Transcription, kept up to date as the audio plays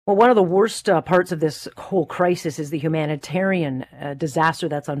Well, one of the worst parts of this whole crisis is the humanitarian disaster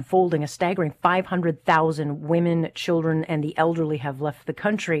that's unfolding. A staggering 500,000 women, children, and the elderly have left the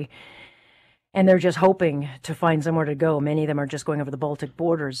country, and they're just hoping to find somewhere to go. Many of them are just going over the Baltic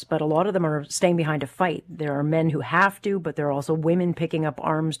borders, but a lot of them are staying behind to fight. There are men who have to, but there are also women picking up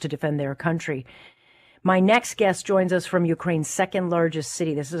arms to defend their country. My next guest joins us from Ukraine's second largest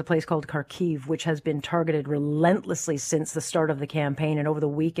city. This is a place called Kharkiv, which has been targeted relentlessly since the start of the campaign. And over the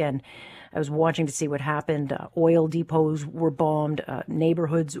weekend, I was watching to see what happened. Oil depots were bombed,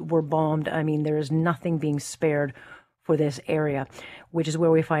 neighborhoods were bombed. I mean, there is nothing being spared for this area, which is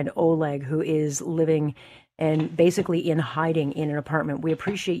where we find Oleg, who is living and basically in hiding in an apartment. We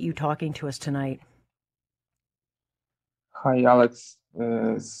appreciate you talking to us tonight. Hi, Alex.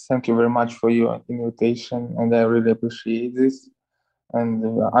 Thank you very much for your invitation, and I really appreciate this.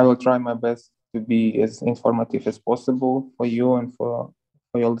 And I will try my best to be as informative as possible for you and for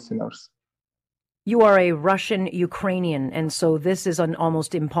your listeners. You are a Russian Ukrainian, and so this is an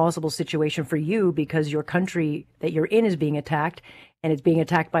almost impossible situation for you because your country that you're in is being attacked, and it's being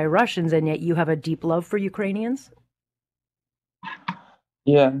attacked by Russians, and yet you have a deep love for Ukrainians.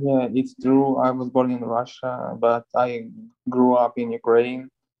 Yeah, it's true. I was born in Russia, but I grew up in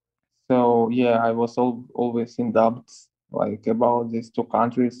Ukraine. So yeah, I was always in doubts like about these two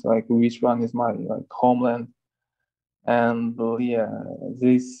countries, like which one is my like homeland. And yeah,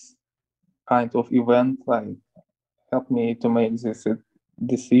 this kind of event like helped me to make this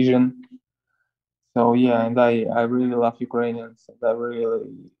decision. So yeah, and I really love Ukrainians, and I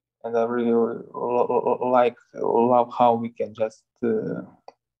really like love how we can just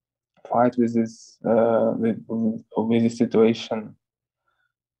fight with this with this situation.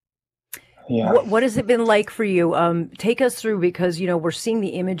 Yeah. What has it been like for you? Take us through because we're seeing the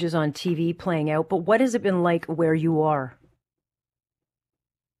images on TV playing out, but what has it been like where you are?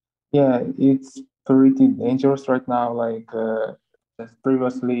 Yeah, it's pretty dangerous right now. Like just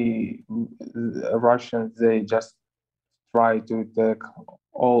previously, Russians they just try to attack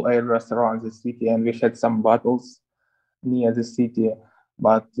all areas around the city, and we had some battles near the city.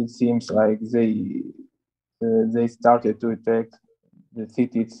 But it seems like they started to attack the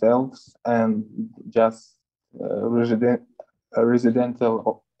city itself, and just residential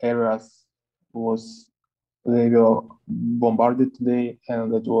areas was they were bombarded today,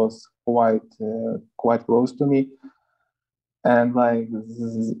 and it was quite close to me. And like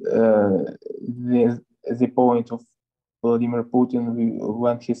the point of Vladimir Putin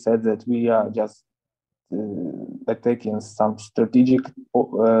when he said that we are just attacking some strategic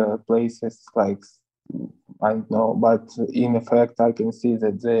places, like I don't know, but in effect, I can see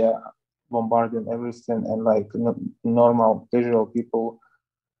that they are bombarding everything, and like normal casual people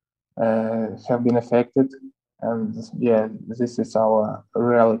have been affected. And yeah, this is our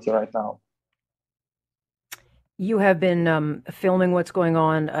reality right now. You have been filming what's going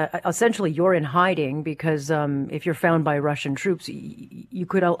on. Essentially, you're in hiding because if you're found by Russian troops, you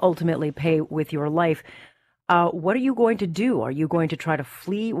could ultimately pay with your life. What are you going to do? Are you going to try to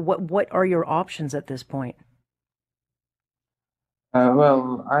flee? What are your options at this point?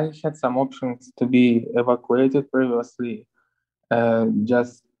 Well, I had some options to be evacuated previously.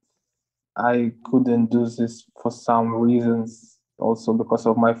 Just I couldn't do this for some reasons, also because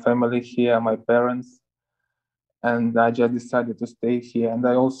of my family here, my parents, and I just decided to stay here. And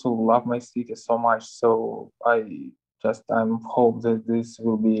I also love my city so much, so I'm hope that this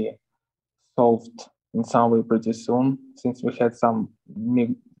will be solved in some way pretty soon, since we had some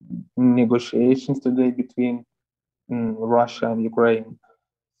negotiations today between Russia and Ukraine.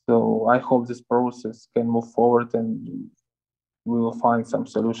 So I hope this process can move forward and we will find some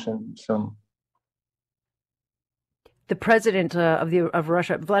solution soon. The president of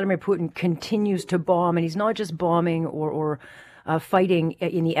Russia, Vladimir Putin, continues to bomb, and he's not just bombing or fighting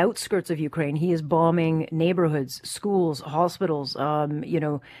in the outskirts of Ukraine. He is bombing neighborhoods, schools, hospitals,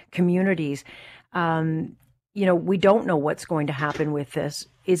 communities. We don't know what's going to happen with this.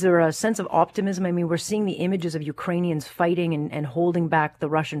 Is there a sense of optimism? I mean, we're seeing the images of Ukrainians fighting and holding back the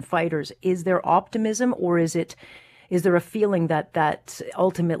Russian fighters. Is there optimism, or is there a feeling that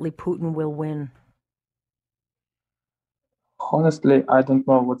ultimately Putin will win? Honestly, I don't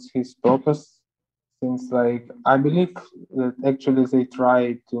know what's his purpose, since like I believe that actually they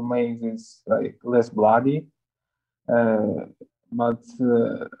try to make this like less bloody, uh, but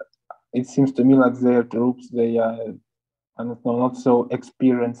it seems to me like their troops they are I don't know not so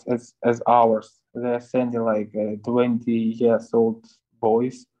experienced as ours. They are sending like 20 years old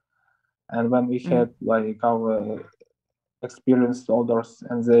boys, and when we Mm. had like our experienced soldiers,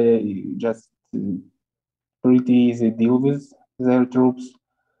 and they just pretty easy deal with their troops.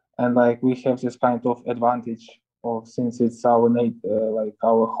 and like we have this kind of advantage of, since it's our like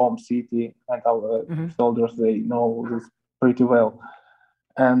our home city, and our Hmm. soldiers, they know this pretty well.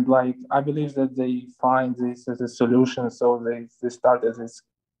 And like I believe that they find this as a solution, so they started this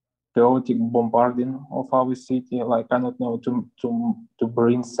chaotic bombarding of our city, like I don't know, to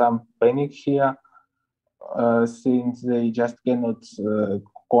bring some panic here, since they just cannot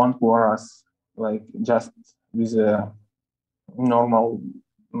conquer us like just with a normal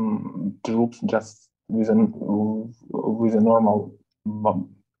troops, just with a normal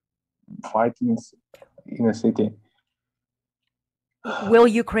fighting in a city. Will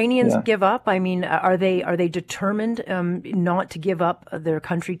Ukrainians Yeah. give up? I mean, are they determined not to give up their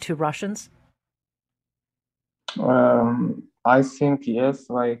country to Russians? I think yes,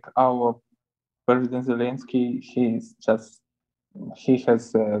 like our President Zelensky, he has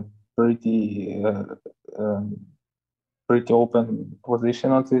a um, pretty open position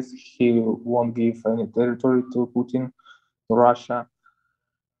on this. He won't give any territory to Putin, to Russia.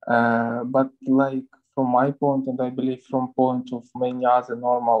 But like from my point, and I believe from point of many other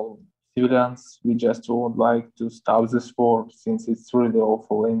normal civilians, we just would like to stop this war, since it's really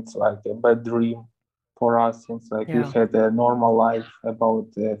awful and it's like a bad dream for us, since like we Yeah. had a normal life about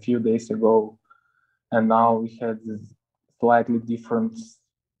a few days ago, and now we had this slightly different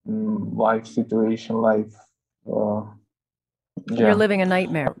life situation, life. Uh, You're yeah, living a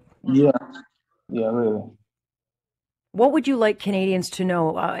nightmare. yeah, yeah, really. What would you like Canadians to know?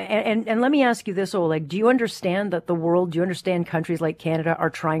 And let me ask you this, Oleg. Do you understand that the world, do you understand countries like Canada are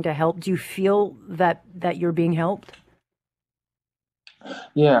trying to help? Do you feel that you're being helped?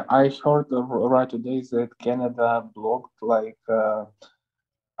 Yeah, I heard right today that Canada blocked like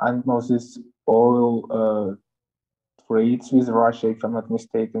I don't know, this oil trades with Russia, if I'm not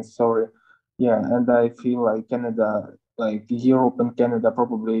mistaken. Sorry. Yeah, and I feel like Canada, like Europe and Canada,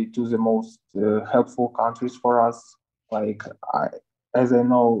 probably two the most helpful countries for us. Like I, as I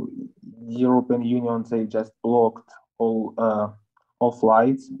know, European Union, they just blocked all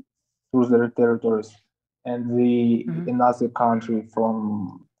flights through their territories, and the Hmm. another country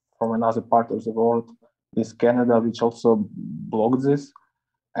from another part of the world is Canada, which also blocked this.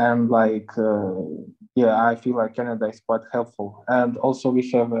 And like yeah, I feel like Canada is quite helpful, and also we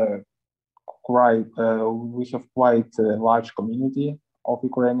have quite a large community of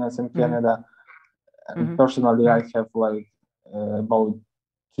Ukrainians in Hmm. Canada. And Hmm. personally, I have like about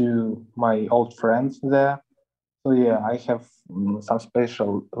two my old friends there. So yeah, I have some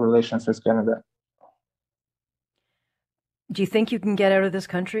special relations with Canada. Do you think you can get out of this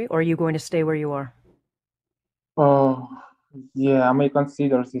country, or are you going to stay where you are? Oh, yeah, I may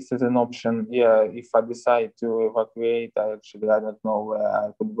consider this as an option. Yeah, if I decide to evacuate, I don't know where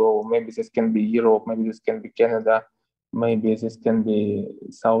I could go. Maybe this can be Europe, maybe this can be Canada, maybe this can be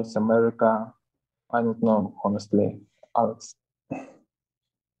South America. I don't know, honestly, Alex.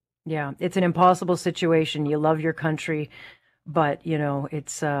 Yeah, it's an impossible situation. You love your country, but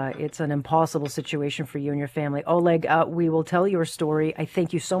it's an impossible situation for you and your family. Oleg, we will tell your story. I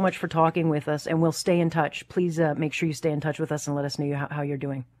thank you so much for talking with us, and we'll stay in touch. Please make sure you stay in touch with us and let us know how you're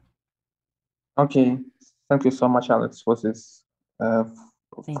doing. Okay, thank you so much, Alex, uh,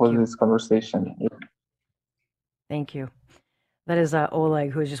 Thank for you. this conversation. Thank you. That is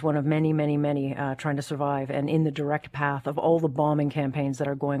Oleg, who is just one of many, many, many trying to survive and in the direct path of all the bombing campaigns that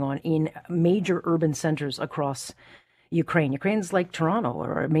are going on in major urban centers across Ukraine. Ukraine's like Toronto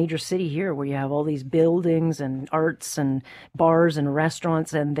or a major city here where you have all these buildings and arts and bars and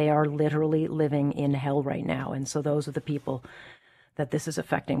restaurants, and they are literally living in hell right now. And so those are the people that this is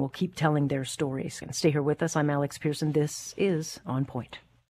affecting. We'll keep telling their stories. And stay here with us. I'm Alex Pearson. This is On Point.